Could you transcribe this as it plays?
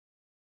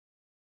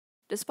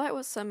Despite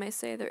what some may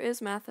say, there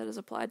is math that is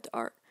applied to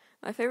art.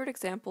 My favorite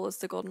example is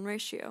the golden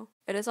ratio.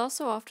 It is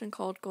also often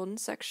called golden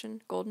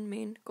section, golden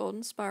mean,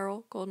 golden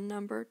spiral, golden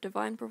number,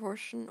 divine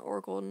proportion,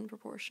 or golden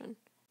proportion.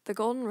 The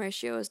golden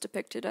ratio is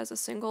depicted as a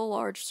single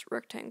large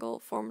rectangle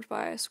formed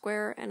by a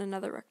square and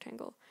another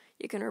rectangle.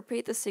 You can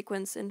repeat the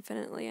sequence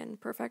infinitely and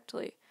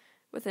perfectly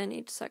within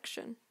each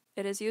section.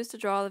 It is used to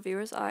draw the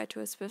viewer's eye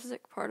to a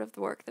specific part of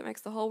the work that makes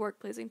the whole work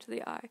pleasing to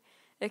the eye.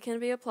 It can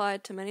be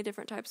applied to many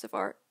different types of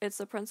art. It's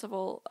the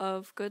principle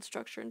of good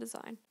structure and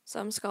design.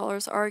 Some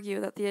scholars argue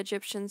that the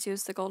Egyptians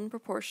used the golden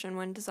proportion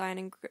when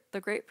designing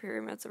the Great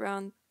Pyramids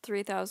around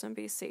 3000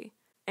 BC.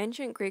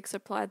 Ancient Greeks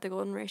applied the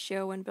golden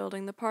ratio when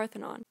building the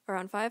Parthenon.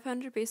 Around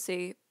 500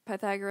 BC,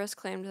 Pythagoras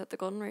claimed that the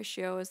golden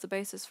ratio is the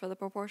basis for the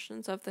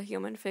proportions of the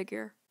human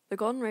figure. The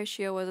golden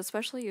ratio was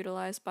especially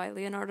utilized by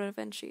Leonardo da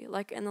Vinci.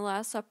 Like in The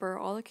Last Supper,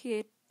 all the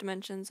key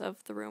dimensions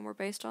of the room were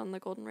based on the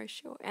golden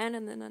ratio, and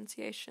in the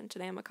Annunciation, to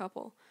name a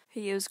couple.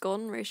 He used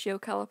golden ratio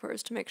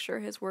calipers to make sure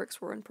his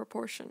works were in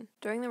proportion.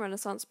 During the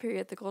Renaissance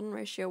period, the golden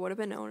ratio would have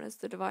been known as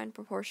the divine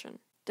proportion.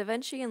 Da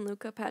Vinci and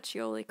Luca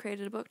Pacioli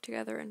created a book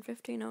together in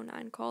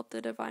 1509 called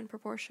The Divine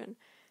Proportion.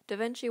 Da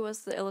Vinci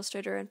was the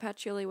illustrator and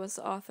Pacioli was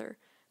the author.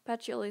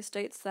 Pacioli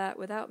states that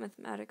without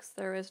mathematics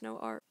there is no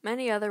art.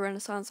 Many other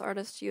Renaissance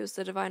artists used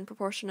the divine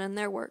proportion in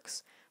their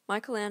works.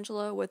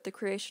 Michelangelo, with the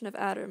creation of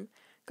Adam,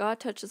 God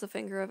touches the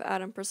finger of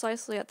Adam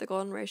precisely at the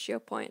golden ratio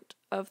point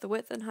of the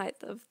width and height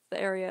of the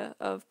area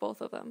of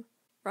both of them.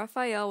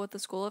 Raphael, with the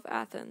School of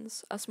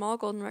Athens, a small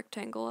golden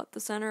rectangle at the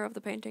center of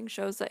the painting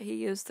shows that he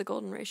used the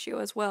golden ratio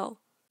as well.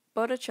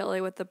 Botticelli,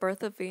 with the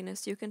Birth of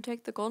Venus, you can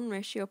take the golden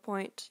ratio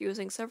point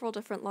using several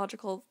different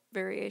logical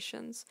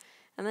variations,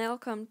 and they all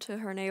come to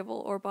her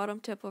navel or bottom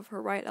tip of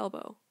her right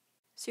elbow.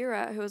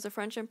 Seurat, who is a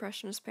French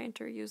Impressionist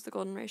painter, used the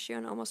golden ratio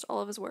in almost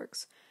all of his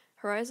works.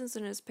 Horizons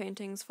in his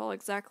paintings fall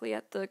exactly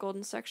at the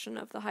golden section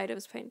of the height of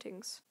his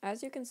paintings.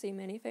 As you can see,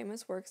 many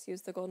famous works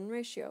use the golden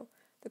ratio.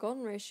 The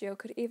golden ratio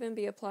could even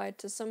be applied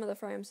to some of the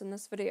frames in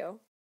this video.